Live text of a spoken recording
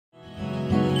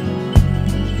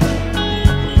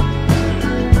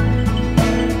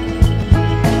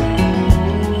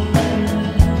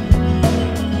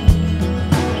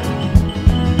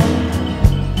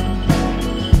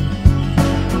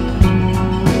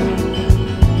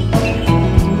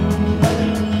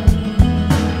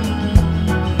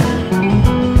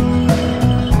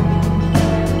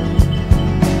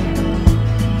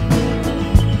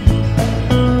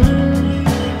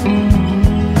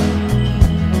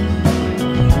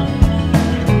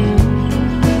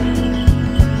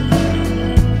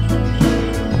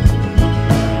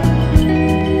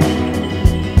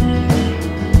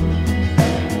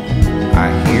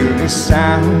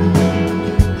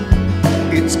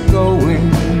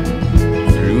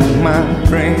my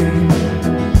brain.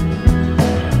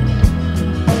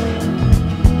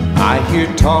 I hear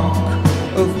talk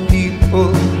of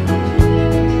people,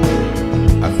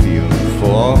 I feel the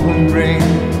falling rain.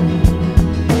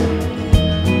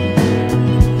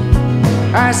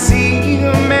 I see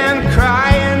a man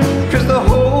crying 'cause the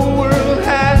whole world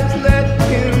has let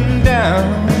him down.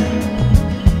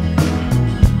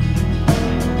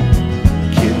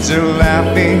 Kids are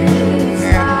laughing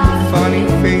at the funny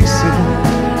faces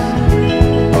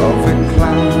of a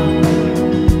clown.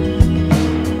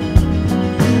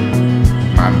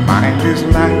 My mind is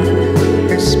like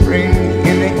a spring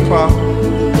in a clock,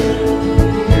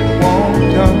 it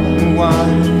won't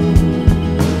unwind.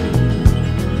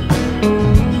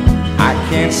 I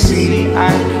can't see,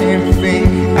 I can't think,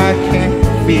 I can't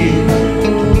feel.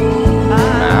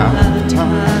 I'm out of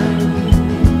time.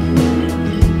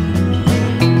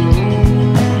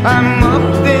 I'm up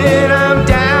then I'm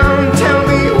down, tell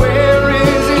me where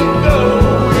is it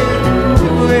going?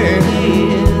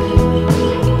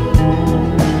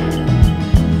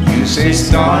 You say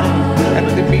start at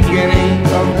the beginning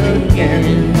of the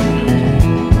end,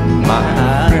 my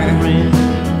friend.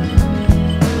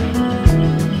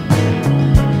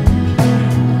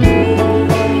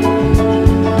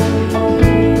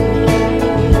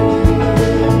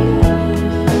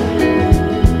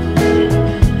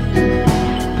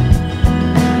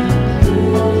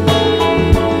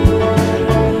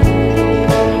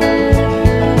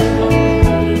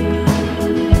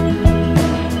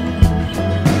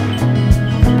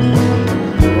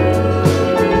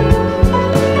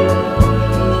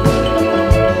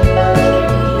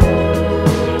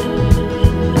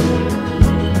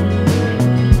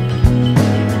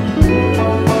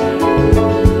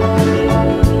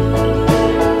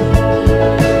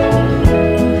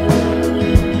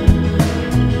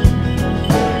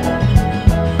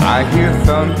 I hear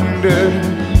thunder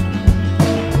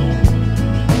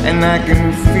and I can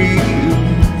feel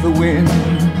the wind.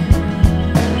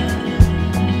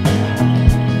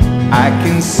 I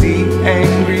can see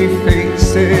angry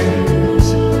faces